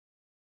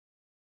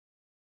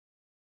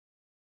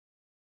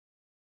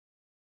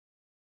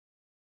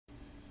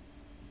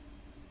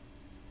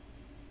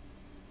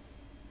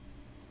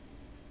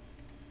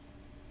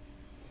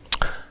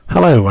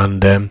Hello,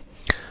 and I'm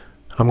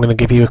going to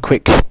give you a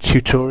quick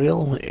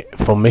tutorial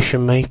for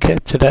Mission Maker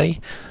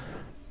today.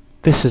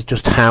 This is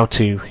just how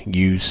to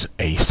use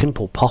a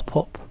simple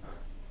pop-up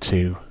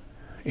to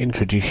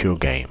introduce your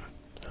game.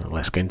 So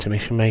let's go into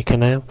Mission Maker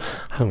now.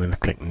 I'm going to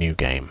click New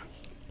Game,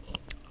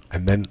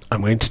 and then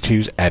I'm going to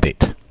choose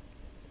Edit.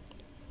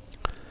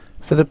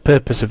 For the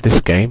purpose of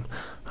this game,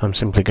 I'm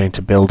simply going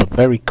to build a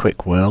very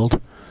quick world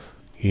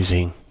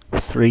using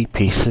 3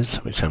 pieces,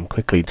 which I'm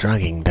quickly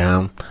dragging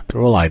down. They're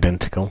all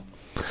identical.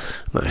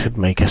 That should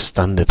make a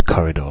standard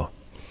corridor.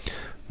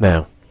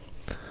 Now,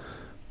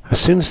 as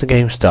soon as the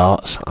game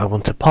starts, I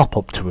want a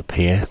pop-up to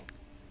appear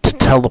to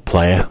tell the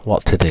player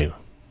what to do.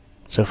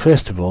 So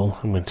first of all,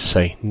 I'm going to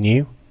say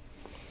New,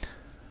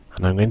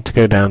 and I'm going to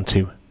go down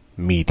to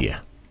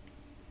Media.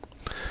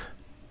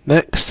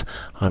 Next,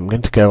 I'm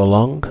going to go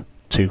along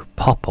to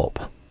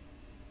Pop-up.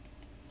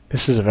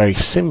 This is a very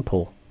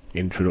simple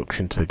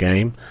introduction to the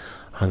game,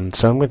 and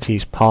so I'm going to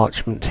use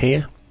Parchment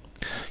here.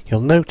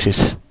 You'll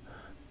notice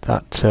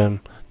that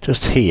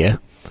just here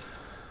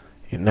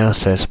it now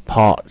says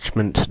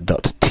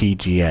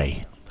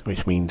parchment.tga,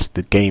 which means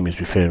the game is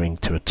referring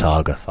to a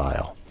Targa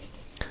file.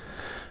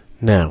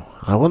 Now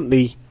I want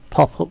the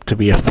pop-up to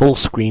be a full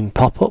screen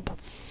pop-up,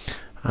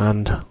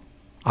 and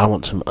I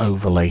want some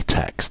overlay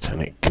text,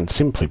 and it can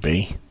simply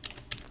be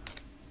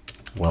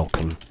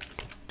welcome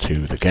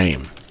to the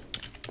game.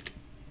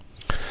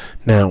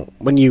 Now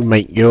when you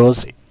make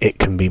yours, it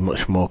can be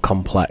much more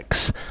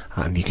complex,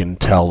 and you can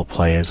tell the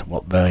players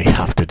what they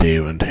have to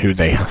do and who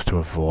they have to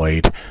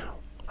avoid,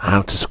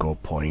 how to score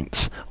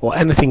points, or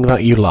anything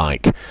that you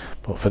like.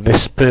 But for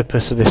this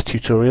purpose of this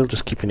tutorial,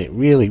 just keeping it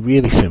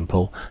really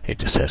simple, it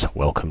just says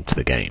welcome to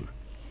the game.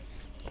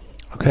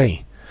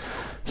 Okay,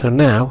 so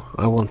now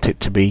I want it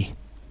to be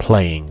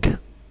playing.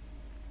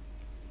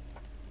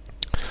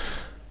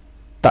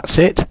 That's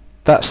it,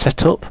 that's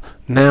set up.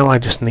 Now I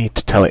just need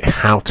to tell it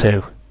how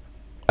to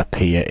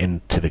appear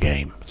into the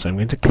game. So I'm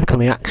going to click on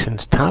the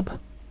Actions tab,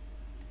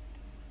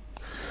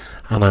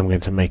 and I'm going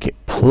to make it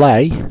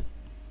play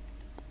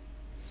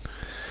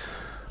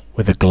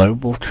with a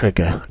global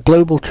trigger.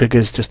 Global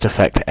triggers just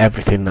affect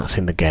everything that's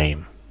in the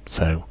game.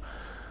 So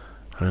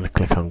I'm going to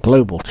click on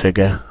Global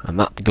Trigger, and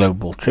that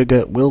global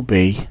trigger will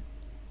be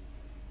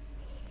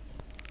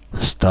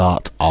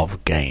Start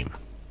of Game.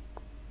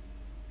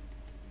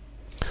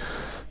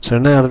 So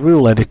now the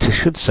rule editor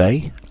should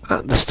say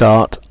at the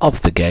start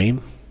of the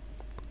game,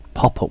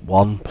 Pop-up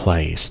 1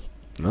 plays.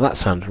 Now that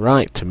sounds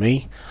right to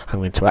me. I'm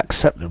going to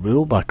accept the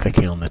rule by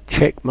clicking on the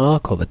check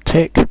mark or the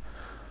tick,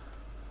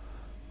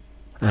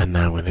 and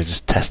now I'm going to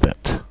just test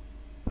it,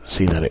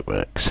 see that it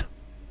works.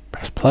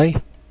 Press play,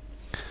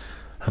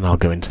 and I'll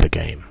go into the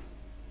game.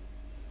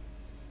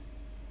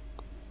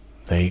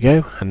 There you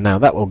go, and now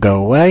that will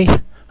go away,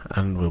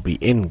 and we'll be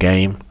in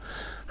game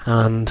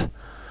and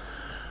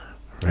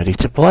ready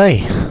to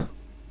play.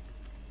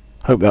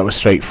 Hope that was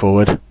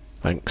straightforward.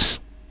 Thanks.